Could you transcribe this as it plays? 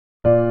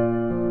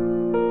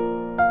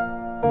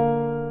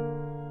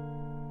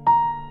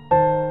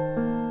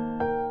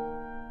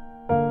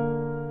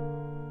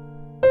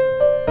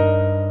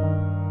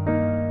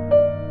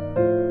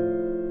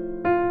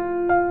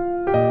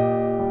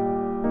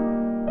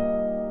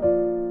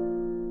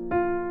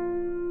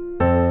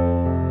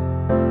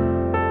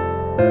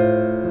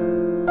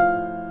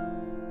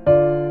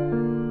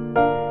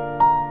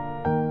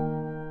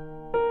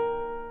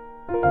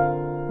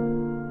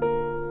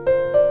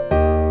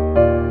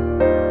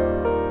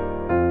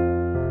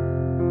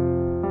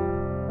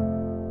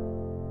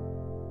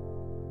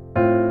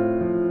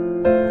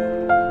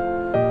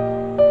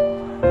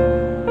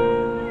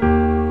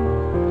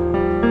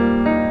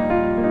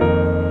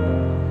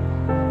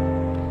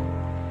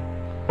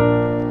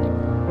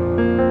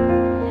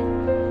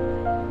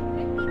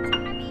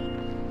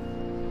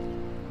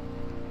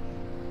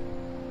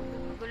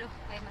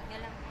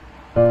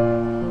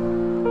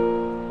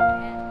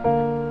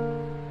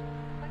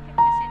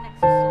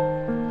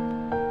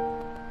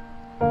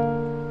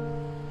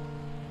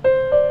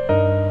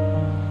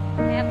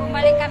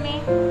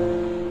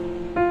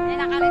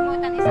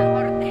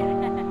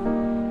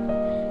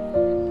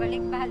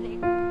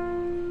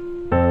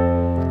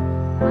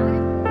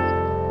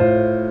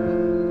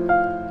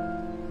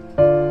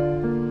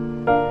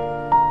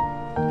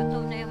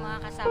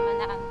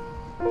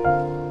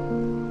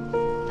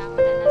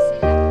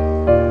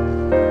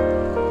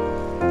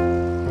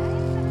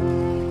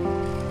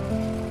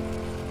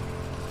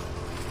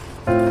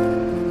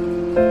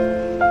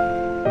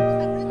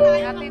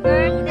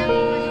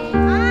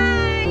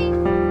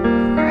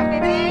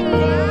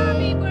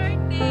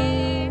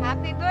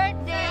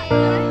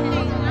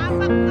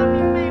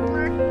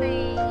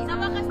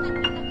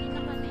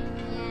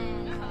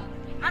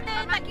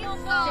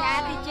Si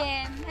Ate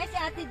Jem. Ay, si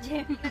Ate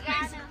Jem.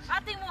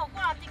 Ate mo ko,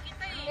 ate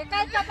kita eh.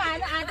 Kahit pa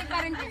paano, ate pa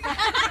rin kita.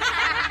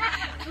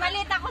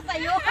 Malit ako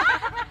sa'yo.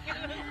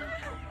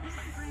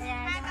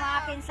 Ayan, yung mga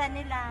pinsan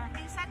nila.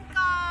 Pinsan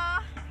ko.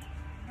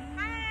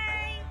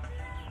 Hi.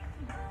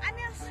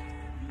 Ano?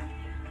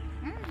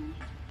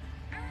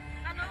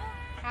 Ano?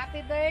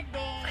 Happy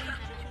birthday.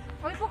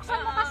 Uy,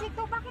 buksan mo kasi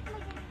ito. Bakit mo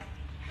yun?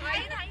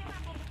 Ayun na.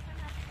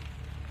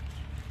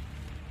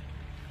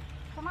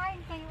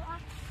 Kumain kayo ah.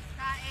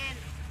 Kain.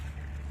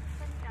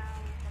 Saan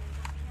daw?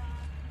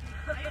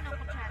 Ayun ang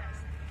kutsara.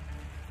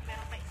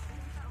 Pero pa isa.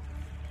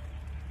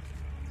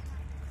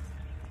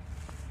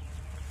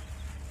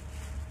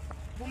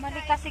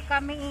 Bumalik kasi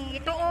kami eh.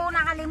 Ito oh,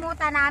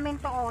 nakalimutan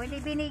namin to oh. Hindi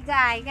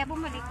binigay. Kaya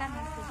bumalik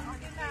kami.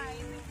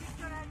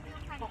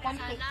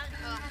 Kukunti.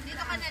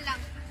 Dito ka na lang.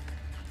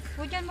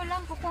 O dyan mo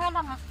lang. Kukuha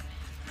lang ah.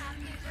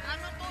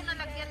 Ano to?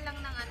 Nalagyan lang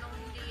ng ano.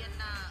 Hindi yan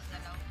na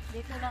galaw.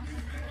 Dito lang.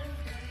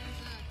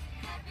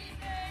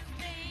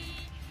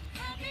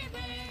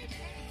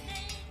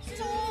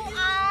 So,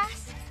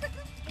 as.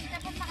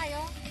 Tapos na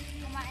kayo?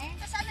 Kumain?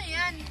 Tapos ano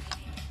yan?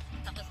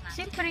 Tapos na.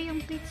 Siyempre yung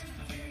pizza.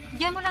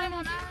 Diyan mo lang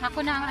ano. Ako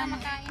na ang ano.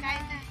 Kain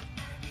na.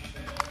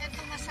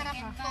 Ito masarap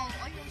to.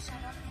 Ay, yung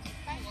sarap.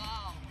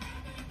 Wow.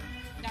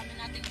 Dami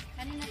natin.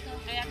 Kanina to.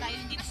 Kaya tayo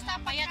hindi basta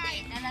payat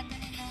eh. Lalagyan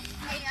nito.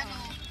 Ay, ano.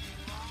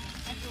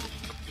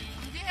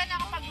 Hindi na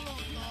ako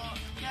magluto.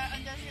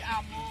 Andiyan si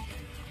Amo.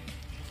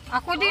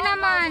 Ako din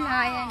naman.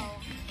 Ayan.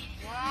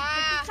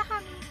 Wow. Pizza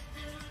kami.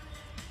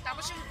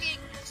 Tapos yung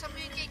cake.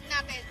 Sabi yung cake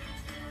natin.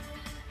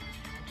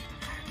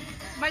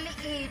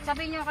 Maliit.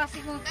 Sabi niyo kasi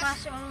kung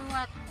cash or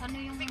what. Ano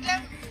yung...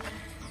 Biglang.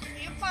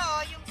 Yun pa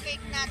oh, yung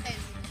cake natin.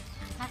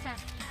 Nasa?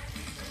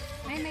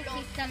 May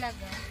cake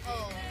talaga.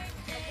 Oo.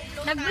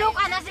 Nag-blue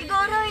ka na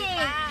siguro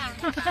eh.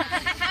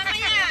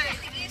 Mamaya,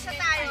 tigisa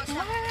tayo.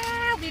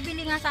 Wow,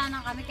 bibili nga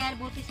sana kami kaya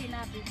buti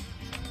sinabi.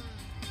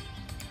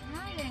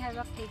 Ay, I have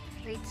a cake.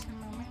 Wait a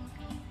moment.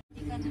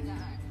 Hindi ka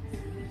nagaan.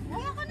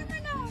 Wala ka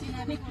naman oh.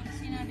 Sinabi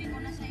ko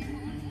na sa'yo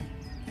noon.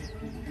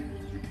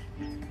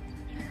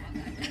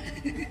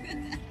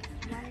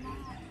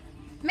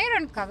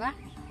 Meron ka ba?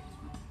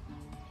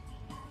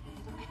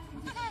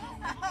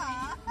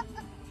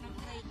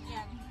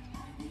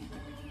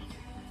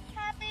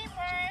 Happy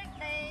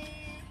birthday.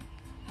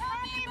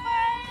 Happy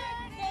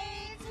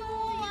birthday to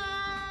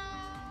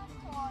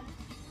all.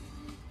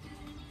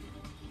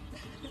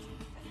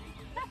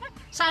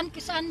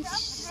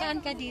 Saan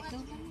ka dito?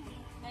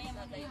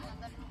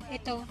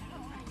 Ito.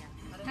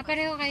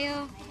 Kapareho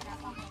kayo.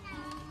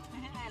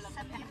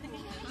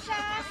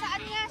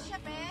 Saan nga siya,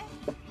 be?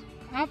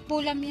 Ah,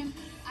 pulam yan.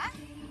 Ah?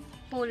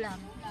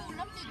 Pulam.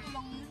 Ulam, dito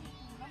lang yun.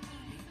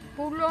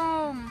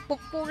 Pulam.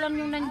 Pukpulam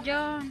yung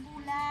nandyan.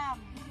 Ulam.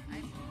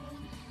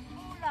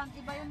 Ulam,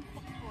 iba yung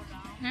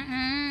pukpulam.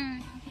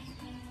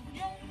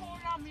 Yung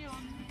ulam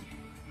yun.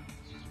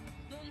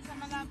 Doon sa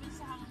malapit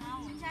sa hangaw.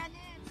 Si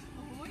Janet.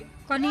 Uy?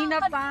 Kanina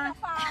pa.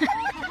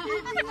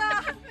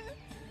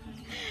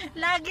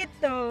 Lagi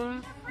to.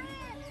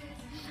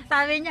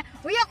 Sabi niya,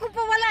 uy ako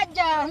pa wala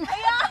dyan.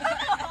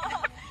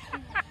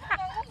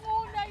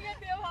 Muna yan,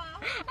 di ba?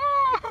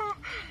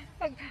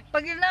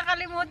 Pag yung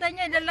nakalimutan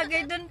niya,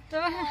 ilalagay dun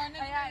to.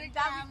 Kaya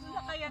dami ko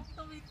na kaya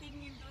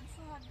tumitingin doon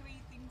sa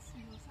greetings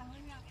mo. Sabi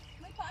niya,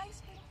 may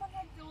pa-ice cream pa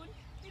nga doon.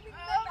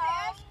 Tinignan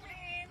na ice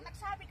cream.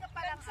 Nagsabi ka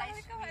palang ice cream.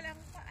 Nagsabi ka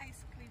palang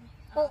pa-ice cream.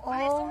 Oo.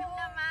 Ice cream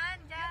naman,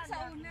 dyan. Sa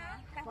una.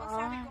 Tapos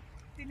sabi ko,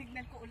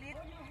 tinignan ko ulit.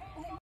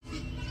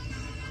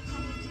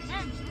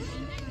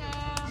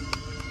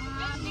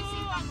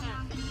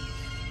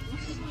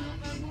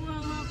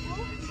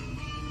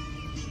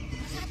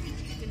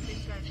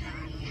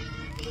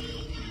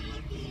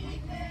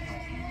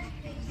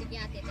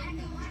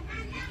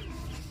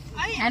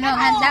 Ano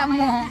handa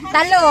mo?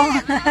 Talong.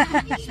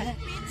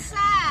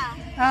 Pizza.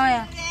 Oh,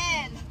 yeah.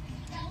 Chicken.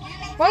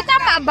 Uy,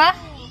 tama ba?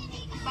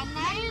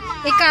 Banay.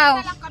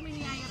 Ikaw. Maghati na lang kami ni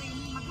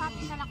Irene.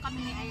 Maghati na lang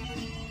kami ni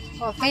Irene.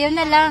 Oh, kayo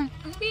na lang.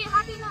 Hindi,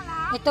 hati na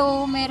lang.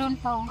 Ito, meron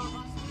pa. Oh.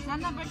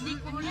 Sana birthday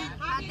ko ulit.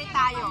 Hati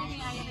tayo.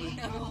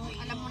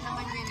 Alam mo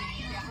naman yan eh.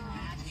 Hindi ako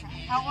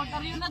siya. Order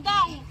yun na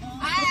daw.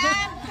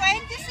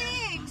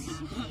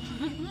 26.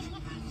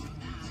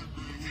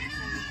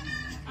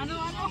 Ano?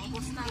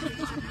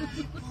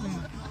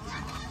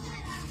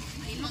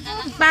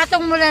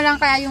 Patong mo na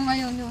lang kaya yung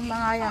ngayon, yung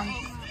mga yan.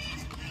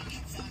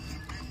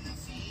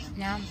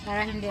 Yan,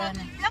 para hindi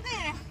ano. Laki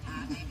eh.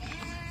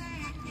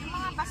 Yung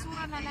mga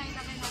basura na lang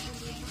ilagay natin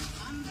dito.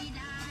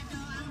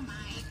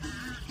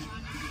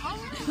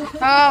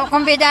 Oh,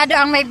 kumbidado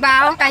ang may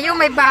baong kayo,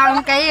 may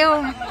baong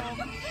kayo. Wala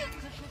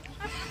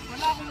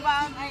akong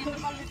bahan. Ay,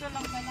 ito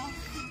lang na lang.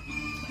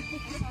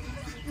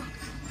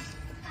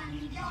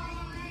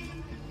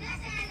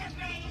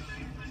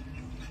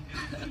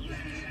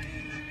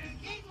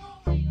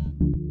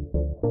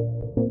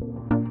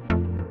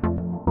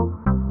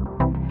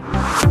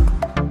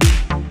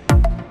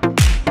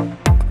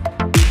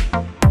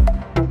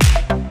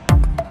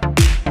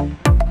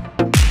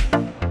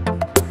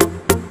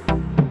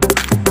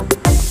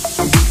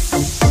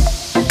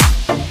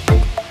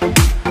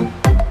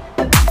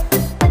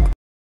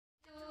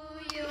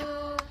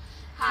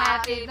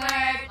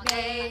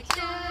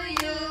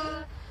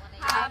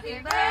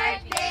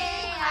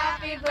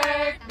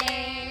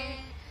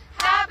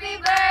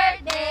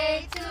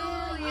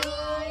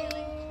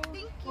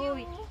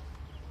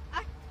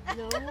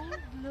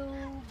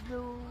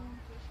 Blow.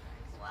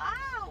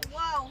 Wow,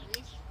 wow.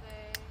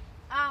 Whisper.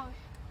 Ow.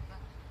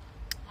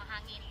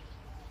 Mahangin.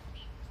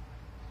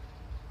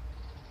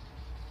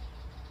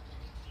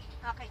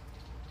 Okay.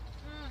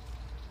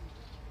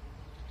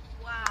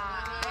 Wow.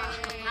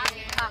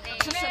 Okay.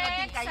 Susunod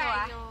din kayo,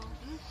 ah.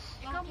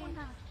 Ikaw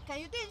muna.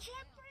 Kayo din,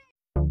 syempre.